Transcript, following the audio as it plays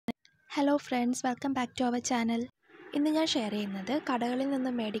Hello friends, welcome back to our channel. ഇന്ന് ഞാൻ share ചെയ്യുന്നത് കടകളിൽ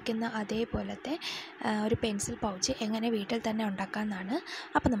നിന്ന് മേടിക്കുന്ന അതേപോലത്തെ ഒരു പെൻസിൽ പൗച്ച് എങ്ങനെ വീട്ടിൽ തന്നെ ഉണ്ടാക്കാമെന്നാണ്.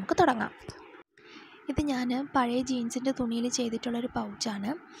 അപ്പോൾ നമുക്ക് തുടങ്ങാം. ഇത് ഞാൻ പഴയ ജീൻസിൻ്റെ തുണിയിൽ ചെയ്തിട്ടുള്ളൊരു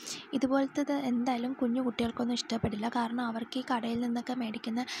പൗച്ചാണ്. ഇതുപോലത്തേത് എന്തായാലും കുഞ്ഞു കുട്ടികൾക്കൊന്നും ഇഷ്ടപ്പെടില്ല. കാരണം അവർക്ക് ഈ കടയിൽ നിന്നൊക്കെ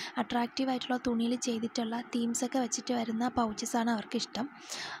മേടിക്കുന്ന അട്രാക്റ്റീവായിട്ടുള്ള തുണിയിൽ ചെയ്തിട്ടുള്ള തീംസൊക്കെ വെച്ചിട്ട് വരുന്ന പൗച്ചസാണ് അവർക്കിഷ്ടം.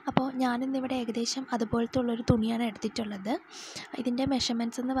 അപ്പോൾ ഞാനിന്നിവിടെ ഏകദേശം അതുപോലത്തെ ഉള്ളൊരു തുണിയാണ് എടുത്തിട്ടുള്ളത്. ഇതിൻ്റെ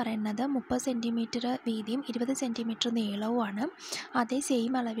മെഷർമെൻറ്റ്സ് എന്ന് പറയുന്നത് 30 സെൻറ്റിമീറ്റർ വീതിയും 20 സെൻറ്റിമീറ്റർ നീളവുമാണ്. അതേ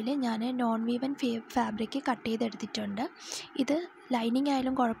സെയിം അളവിൽ ഞാൻ നോൺ വീവൻ ഫാബ്രിക് കട്ട് ചെയ്തെടുത്തിട്ടുണ്ട്. ഇത് ലൈനിങ്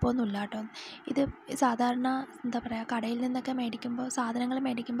ആയാലും കുഴപ്പമൊന്നുമില്ല കേട്ടോ. ഇത് സാധാരണ എന്താ പറയുക, കടയിൽ നിന്നൊക്കെ മേടിക്കുമ്പോൾ സാധനങ്ങൾ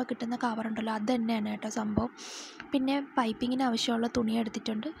മേടിക്കുമ്പോൾ കിട്ടുന്ന കവറുണ്ടല്ലോ, അത് തന്നെയാണ് കേട്ടോ സംഭവം. പിന്നെ പൈപ്പിങ്ങിന് ആവശ്യമുള്ള തുണി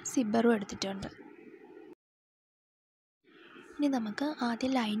എടുത്തിട്ടുണ്ട്, സിബ്ബറും എടുത്തിട്ടുണ്ട്. ഇനി നമുക്ക്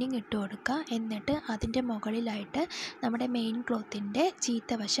ആദ്യം ലൈനിങ് ഇട്ട് കൊടുക്കുക. എന്നിട്ട് അതിൻ്റെ മുകളിലായിട്ട് നമ്മുടെ മെയിൻ ക്ലോത്തിൻ്റെ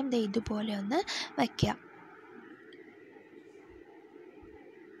ചീത്ത വശം ഇതുപോലെ ഒന്ന് വയ്ക്കുക.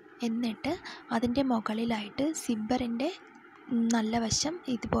 എന്നിട്ട് അതിൻ്റെ മുകളിലായിട്ട് സിബ്ബറിൻ്റെ നല്ല വശം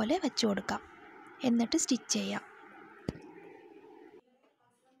ഇതുപോലെ വെച്ച് കൊടുക്കാം. എന്നിട്ട് സ്റ്റിച്ച് ചെയ്യാം.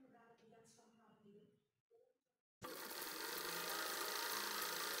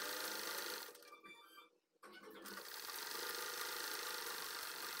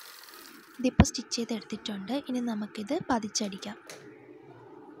 ഇതിപ്പോൾ സ്റ്റിച്ച് ചെയ്തെടുത്തിട്ടുണ്ട്. ഇനി നമുക്കിത് പതിച്ചടിക്കാം.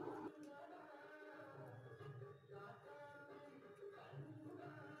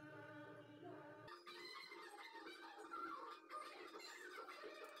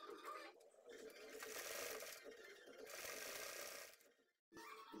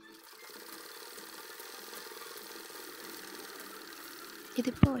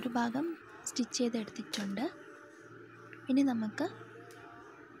 ഇതിപ്പോൾ ഒരു ഭാഗം സ്റ്റിച്ച് ചെയ്തെടുത്തിട്ടുണ്ട്. ഇനി നമുക്ക്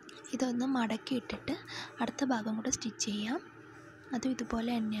ഇതൊന്ന് മടക്കി ഇട്ടിട്ട് അടുത്ത ഭാഗം കൂടെ സ്റ്റിച്ച് ചെയ്യാം. അതും ഇതുപോലെ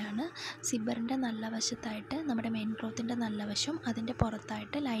തന്നെയാണ്. സിബ്ബറിൻ്റെ നല്ല വശത്തായിട്ട് നമ്മുടെ മെയിൻ ക്ലോത്തിൻ്റെ നല്ല വശം, അതിൻ്റെ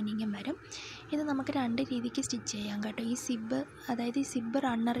പുറത്തായിട്ട് ലൈനിങ്ങും വരും. ഇത് നമുക്ക് രണ്ട് രീതിക്ക് സ്റ്റിച്ച് ചെയ്യാം കേട്ടോ. ഈ സിബ്ബ്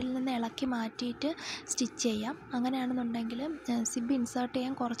റണ്ണറിൽ നിന്ന് ഇളക്കി മാറ്റിയിട്ട് സ്റ്റിച്ച് ചെയ്യാം. അങ്ങനെയാണെന്നുണ്ടെങ്കിൽ സിബ്ബ് ഇൻസേർട്ട്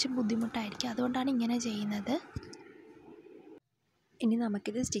ചെയ്യാൻ കുറച്ച് ബുദ്ധിമുട്ടായിരിക്കും. അതുകൊണ്ടാണ് ഇങ്ങനെ ചെയ്യുന്നത്. ഇനി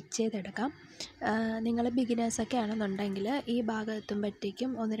നമുക്കിത് സ്റ്റിച്ച് ചെയ്തെടുക്കാം. നിങ്ങൾ ബിഗിനേഴ്സൊക്കെ ആണെന്നുണ്ടെങ്കിൽ ഈ ഭാഗം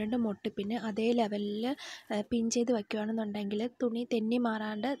എത്തുമ്പോഴത്തേക്കും 1-2 മുട്ട് പിന്നെ അതേ ലെവലിൽ പിൻ ചെയ്ത് വയ്ക്കുകയാണെന്നുണ്ടെങ്കിൽ തുണി തെന്നി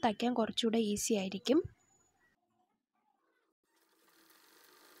മാറാണ്ട് തയ്ക്കാൻ കുറച്ചുകൂടെ ഈസി ആയിരിക്കും.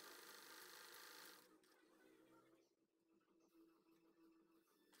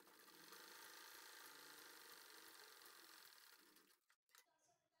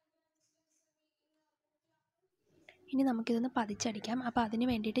 ഇനി നമുക്കിതൊന്ന് പതിച്ചടിക്കാം. അപ്പോൾ അതിന്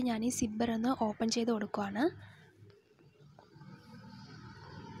വേണ്ടിയിട്ട് ഞാൻ ഈ സിബ്ബറൊന്ന് ഓപ്പൺ ചെയ്ത് കൊടുക്കുകയാണ്.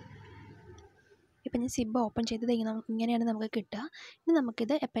 ഇപ്പം ഞാൻ സിബ്ബ് ഓപ്പൺ ചെയ്തത് ഇങ്ങനെയാണ് നമുക്ക് കിട്ടുക. ഇനി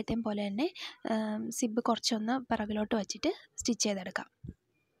നമുക്കിത് എപ്പോഴത്തെയും പോലെ തന്നെ സിബ്ബ് കുറച്ചൊന്ന് പിറകിലോട്ട് വച്ചിട്ട് സ്റ്റിച്ച് ചെയ്തെടുക്കാം.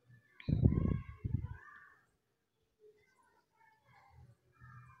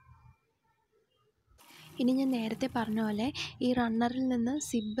 ഇനി ഞാൻ നേരത്തെ പറഞ്ഞ പോലെ ഈ റണ്ണറിൽ നിന്ന്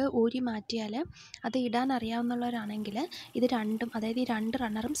സിബ്ബ് ഊരി മാറ്റിയാൽ അത് ഇടാൻ അറിയാവുന്നവരാണെങ്കിൽ ഇത് രണ്ടും, അതായത് ഈ 2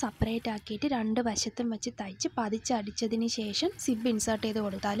 റണ്ണറും സെപ്പറേറ്റ് ആക്കിയിട്ട് 2 വശത്തും വെച്ച് തയ്ച്ച് പതിച്ചടിച്ചതിന് ശേഷം സിബ്ബ് ഇൻസേർട്ട് ചെയ്ത്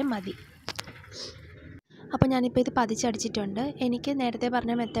കൊടുത്താലും മതി. അപ്പോൾ ഞാനിപ്പോൾ ഇത് പതിച്ചടിച്ചിട്ടുണ്ട്. എനിക്ക് നേരത്തെ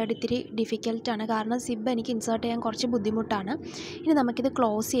പറഞ്ഞ മെത്തേഡ് ഇത്തിരി ഡിഫിക്കൽട്ടാണ്. കാരണം സിബ്ബ് എനിക്ക് ഇൻസേർട്ട് ചെയ്യാൻ കുറച്ച് ബുദ്ധിമുട്ടാണ്. ഇനി നമുക്കിത്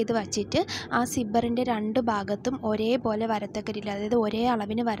ക്ലോസ് ചെയ്ത് വച്ചിട്ട് ആ സിബ്ബറിൻ്റെ 2 ഭാഗത്തും ഒരേപോലെ വരത്തക്ക രീതിയിൽ, അതായത് ഒരേ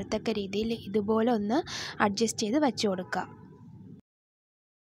അളവിന് വരത്തക്ക രീതിയിൽ ഇതുപോലെ ഒന്ന് അഡ്ജസ്റ്റ് ചെയ്ത് വെച്ച് കൊടുക്കുക.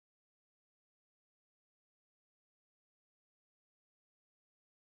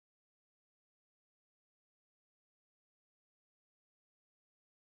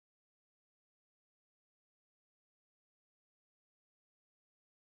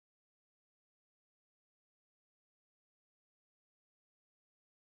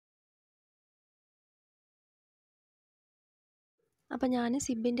 അപ്പോൾ ഞാൻ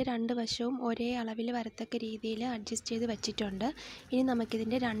സിബ്ബിൻ്റെ 2 വശവും ഒരേ അളവിൽ വരത്തക്ക രീതിയിൽ അഡ്ജസ്റ്റ് ചെയ്ത് വെച്ചിട്ടുണ്ട്. ഇനി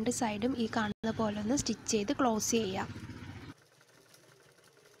നമുക്കിതിൻ്റെ 2 സൈഡും ഈ കാണുന്ന പോലെ ഒന്ന് സ്റ്റിച്ച് ചെയ്ത് ക്ലോസ് ചെയ്യാം.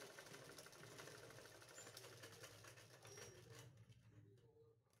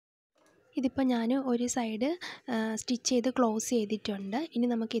 ഇതിപ്പോൾ ഞാൻ ഒരു സൈഡ് സ്റ്റിച്ച് ചെയ്ത് ക്ലോസ് ചെയ്തിട്ടുണ്ട്. ഇനി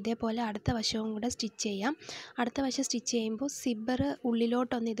നമുക്ക് ഇതേപോലെ അടുത്ത വശവും കൂടെ സ്റ്റിച്ച് ചെയ്യാം. അടുത്ത വശം സ്റ്റിച്ച് ചെയ്യുമ്പോൾ സിബ്ബർ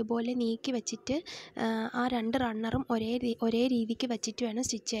ഉള്ളിലോട്ടൊന്ന് ഇതുപോലെ നീക്കി വെച്ചിട്ട് ആ 2 റണ്ണറും ഒരേ രീതിക്ക് വെച്ചിട്ട് വേണം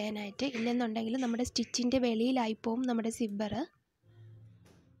സ്റ്റിച്ച് ചെയ്യാനായിട്ട്. ഇല്ലെന്നുണ്ടെങ്കിൽ നമ്മുടെ സ്റ്റിച്ചിൻ്റെ വെളിയിലായിപ്പോവും നമ്മുടെ സിബ്ബർ.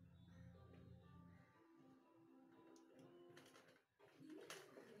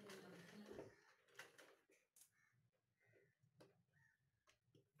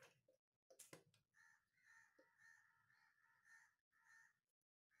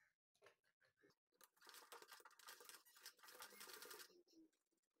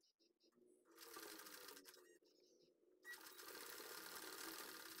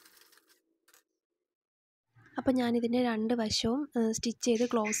 അപ്പോൾ ഞാനിതിൻ്റെ രണ്ട് വശവും സ്റ്റിച്ച് ചെയ്ത്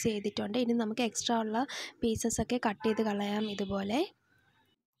ക്ലോസ് ചെയ്തിട്ടുണ്ട്. ഇനി നമുക്ക് എക്സ്ട്രാ ഉള്ള പീസസൊക്കെ കട്ട് ചെയ്ത് കളയാം ഇതുപോലെ.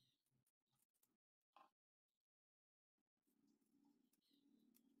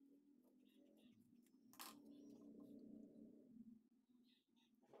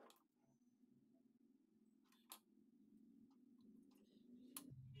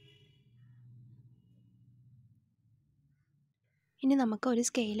 ഇനി നമുക്ക് ഒരു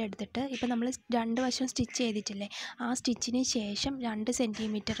സ്കെയിൽ എടുത്തിട്ട് ഇപ്പോൾ നമ്മൾ രണ്ട് വശം സ്റ്റിച്ച് ചെയ്തിട്ടില്ലേ, ആ സ്റ്റിച്ചിന് ശേഷം 2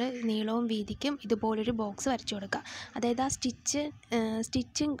 സെൻറ്റിമീറ്റർ നീളവും വീതിക്കും ഇതുപോലൊരു ബോക്സ് വരച്ചു കൊടുക്കുക. അതായത് ആ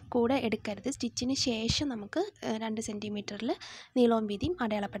സ്റ്റിച്ചും കൂടെ എടുക്കരുത്. സ്റ്റിച്ചിന് ശേഷം നമുക്ക് 2 സെൻറ്റിമീറ്ററിൽ നീളവും വീതിയും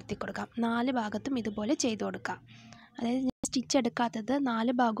അടയാളപ്പെടുത്തി കൊടുക്കാം. 4 ഭാഗത്തും ഇതുപോലെ ചെയ്ത് കൊടുക്കാം. അതായത് ഞാൻ സ്റ്റിച്ച് എടുക്കാത്തത്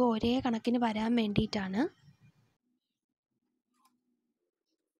 4 ഭാഗവും ഒരേ കണക്കിന് വരാൻ വേണ്ടിയിട്ടാണ്.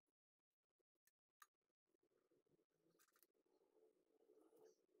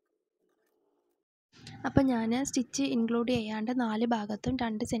 അപ്പോൾ ഞാൻ സ്റ്റിച്ച് ഇൻക്ലൂഡ് ചെയ്യാണ്ട് 4 ഭാഗത്തും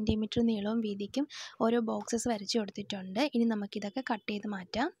 2 സെൻറ്റിമീറ്റർ നീളവും വീതിക്കും ഓരോ ബോക്സസ് വരച്ച് കൊടുത്തിട്ടുണ്ട്. ഇനി നമുക്കിതൊക്കെ കട്ട് ചെയ്ത്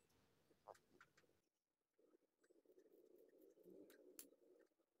മാറ്റാം.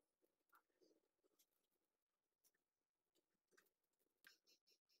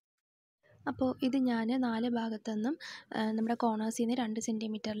 അപ്പോൾ ഇത് ഞാൻ 4 ഭാഗത്തുനിന്നും നമ്മുടെ കോർണേഴ്സിൽ നിന്ന് 2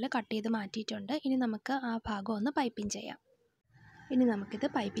 സെൻറ്റിമീറ്ററിൽ കട്ട് ചെയ്ത് മാറ്റിയിട്ടുണ്ട്. ഇനി നമുക്ക് ആ ഭാഗം ഒന്ന് പൈപ്പിംഗ് ചെയ്യാം. ഇനി നമുക്കിത്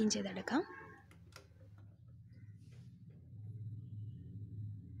പൈപ്പിംഗ് ചെയ്തെടുക്കാം.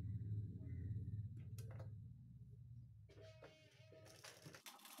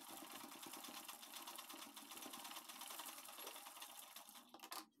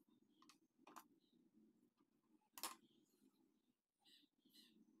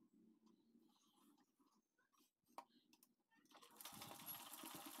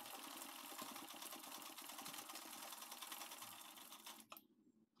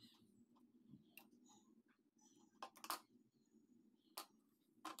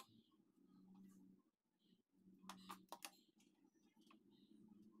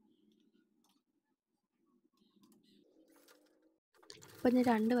 അപ്പോൾ ഞാൻ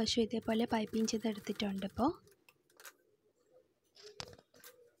 2 വശവും ഇതേപോലെ പൈപ്പിംഗ് ചെയ്തെടുത്തിട്ടുണ്ട്.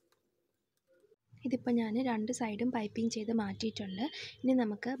 ഇതിപ്പോൾ ഞാൻ 2 സൈഡും പൈപ്പിംഗ് ചെയ്ത് മാറ്റിയിട്ടുണ്ട്. ഇനി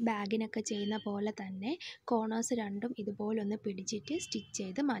നമുക്ക് ബാഗിനൊക്കെ ചെയ്യുന്ന പോലെ തന്നെ കോർണേഴ്സ് രണ്ടും ഇതുപോലൊന്ന് പിടിച്ചിട്ട് സ്റ്റിച്ച്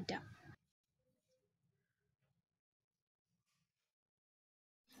ചെയ്ത് മാറ്റാം.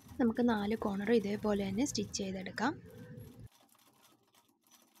 നമുക്ക് 4 കോർണറും ഇതേപോലെ തന്നെ സ്റ്റിച്ച് ചെയ്തെടുക്കാം.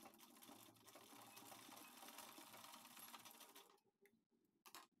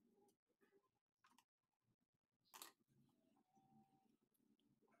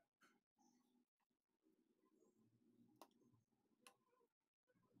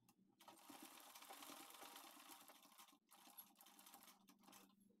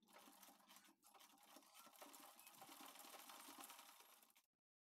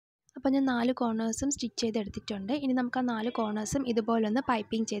 അപ്പോൾ ഞാൻ 4 കോർണേഴ്സും സ്റ്റിച്ച് ചെയ്തെടുത്തിട്ടുണ്ട്. ഇനി നമുക്ക് ആ 4 കോർണേഴ്സും ഇതുപോലൊന്ന്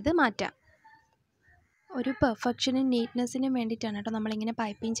പൈപ്പിംഗ് ചെയ്ത് മാറ്റാം. ഒരു പെർഫെക്ഷനും നീറ്റ്നെസ്സിനും വേണ്ടിയിട്ടാണ് കേട്ടോ നമ്മളിങ്ങനെ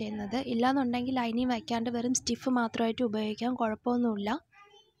പൈപ്പിംഗ് ചെയ്യുന്നത്. ഇല്ലാന്നുണ്ടെങ്കിൽ ലൈനിങ് വയ്ക്കാണ്ട് വെറും സ്റ്റിഫ് മാത്രമായിട്ട് ഉപയോഗിക്കാം, കുഴപ്പമൊന്നുമില്ല.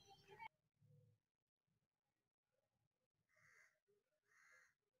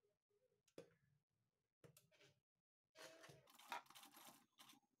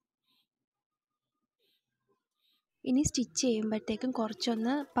 ഇനി സ്റ്റിച്ച് ചെയ്യുമ്പോഴത്തേക്കും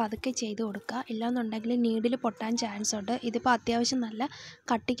കുറച്ചൊന്ന് പതുക്കെ ചെയ്ത് കൊടുക്കുക. ഇല്ലാന്നുണ്ടെങ്കിൽ നീഡിൽ പൊട്ടാൻ ചാൻസ് ഉണ്ട്. ഇതിപ്പോൾ അത്യാവശ്യം നല്ല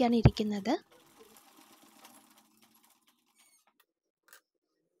കട്ടിക്കാണ് ഇരിക്കുന്നത്.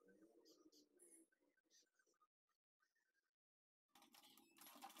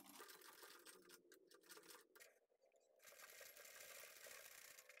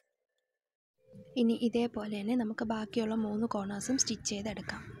 ഇനി ഇതേപോലെ തന്നെ നമുക്ക് ബാക്കിയുള്ള 3 കോർണേഴ്സും സ്റ്റിച്ച്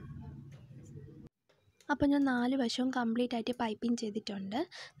ചെയ്തെടുക്കാം. അപ്പോൾ ഞാൻ 4 വശവും കംപ്ലീറ്റ് ആയിട്ട് പൈപ്പിംഗ് ചെയ്തിട്ടുണ്ട്.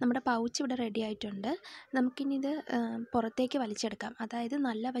 നമ്മുടെ പൗച്ച് ഇവിടെ റെഡി ആയിട്ടുണ്ട്. നമുക്കിനി ഇത് പുറത്തേക്ക് വലിച്ചെടുക്കാം. അതായത്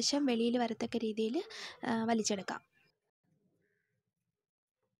നല്ല വശം വെളിയിൽ വരത്തക്ക രീതിയിൽ വലിച്ചെടുക്കാം.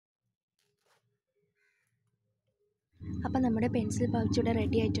 അപ്പോൾ നമ്മുടെ പെൻസിൽ പൗച്ച് ഇവിടെ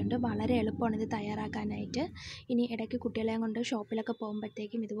റെഡി ആയിട്ടുണ്ട്. വളരെ എളുപ്പമാണ് ഇത് തയ്യാറാക്കാനായിട്ട്. ഇനി ഇടയ്ക്ക് കുട്ടികളെയും കൊണ്ട് ഷോപ്പിലൊക്കെ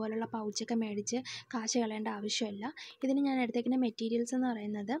പോകുമ്പോഴത്തേക്കും ഇതുപോലുള്ള പൗച്ചൊക്കെ മേടിച്ച് കാശ് കളയേണ്ട ആവശ്യമില്ല. ഇതിന് ഞാൻ എടുത്തേക്കുന്ന മെറ്റീരിയൽസ് എന്ന്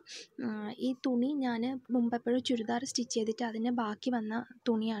പറയുന്നത് ഈ തുണി ഞാൻ മുമ്പെപ്പോഴും ചുരിദാർ സ്റ്റിച്ച് ചെയ്തിട്ട് അതിന് ബാക്കി വന്ന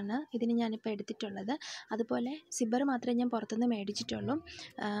തുണിയാണ് ഇതിന് ഞാനിപ്പോൾ എടുത്തിട്ടുള്ളത്. അതുപോലെ സിബ്ബർ മാത്രമേ ഞാൻ പുറത്തുനിന്ന് മേടിച്ചിട്ടുള്ളൂ.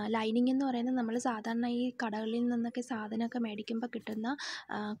 ലൈനിങ് എന്ന് പറയുന്നത് നമ്മൾ സാധാരണ ഈ കടകളിൽ നിന്നൊക്കെ സാധനമൊക്കെ മേടിക്കുമ്പോൾ കിട്ടുന്ന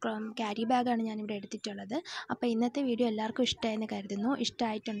ക്യാരി ബാഗാണ് ഞാനിവിടെ എടുത്തിട്ടുള്ളത്. അപ്പോൾ ഇന്നത്തെ വീഡിയോ എല്ലാവർക്കും ഇഷ്ടമായെന്ന് കരുതുന്നു.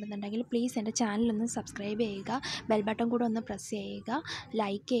 ഇഷ്ടമായിട്ടുണ്ടെന്നുണ്ടെങ്കിൽ പ്ലീസ് എൻ്റെ ചാനലൊന്ന് സബ്സ്ക്രൈബ് ചെയ്യുക, ബെൽ ബട്ടൺ കൂടെ ഒന്ന് പ്രസ് ചെയ്യുക,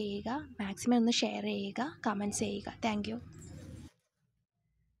 ലൈക്ക് ചെയ്യുക, മാക്സിമം ഒന്ന് ഷെയർ ചെയ്യുക, കമൻറ്റ്സ് ചെയ്യുക. Thank you.